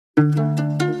She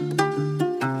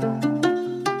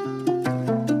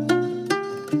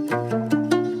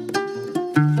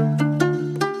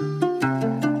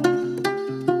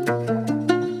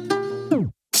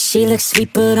looks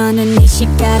sweet but underneath she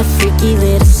got a freaky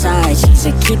little side. She's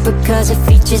a keeper cause her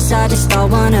features are just all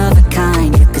one of a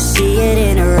kind. You can see it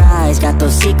in her eyes, got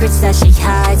those secrets that she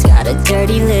hides. Got a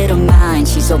dirty little mind,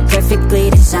 she's so perfectly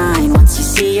designed. Once you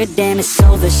see her, damn it's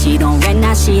over. She don't rent,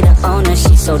 now she the owner.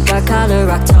 She's so dark, call her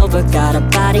October. Got a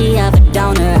body of a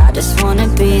donor, I just wanna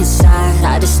be inside.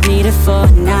 I just need her for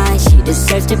a night, she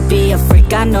deserves to be a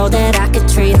freak. I know that I could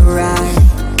treat her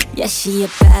right. Yeah, she a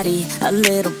baddie, a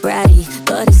little bratty,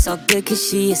 but it's all good cause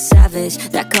she a savage.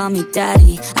 That call me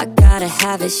daddy, I gotta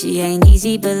have it. She ain't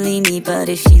easy, believe me, but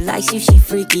if she likes you, she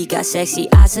freaky. Got sexy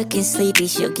eyes looking sleepy,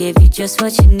 she'll give you just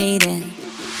what you needin'.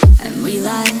 And we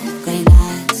like late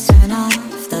nights, turn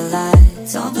off the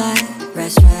lights, all black,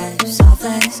 red stripes, soft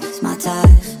legs, it's my type.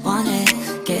 Want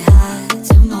it, get high,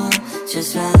 do more,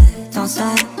 just right, don't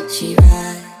stop, she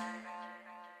right.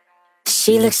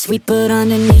 She looks sweet but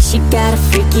underneath she got a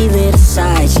freaky little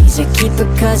side. She's a keeper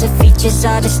cause her features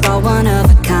are just all one of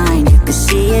a kind. You can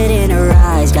see it in her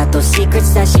eyes, got those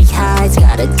secrets that she hides.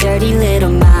 Got a dirty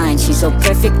little mind, she's so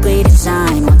perfectly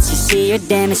designed. Once you see her,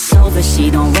 damn it's over.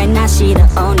 She don't rent, now she the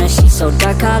owner. She's so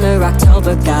dark, call her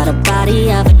October. Got a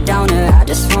body of a donor, I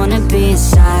just wanna be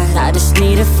inside. I just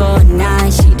need her for a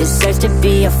night, she deserves to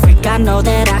be a freak. I know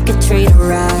that I could treat her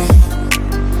right.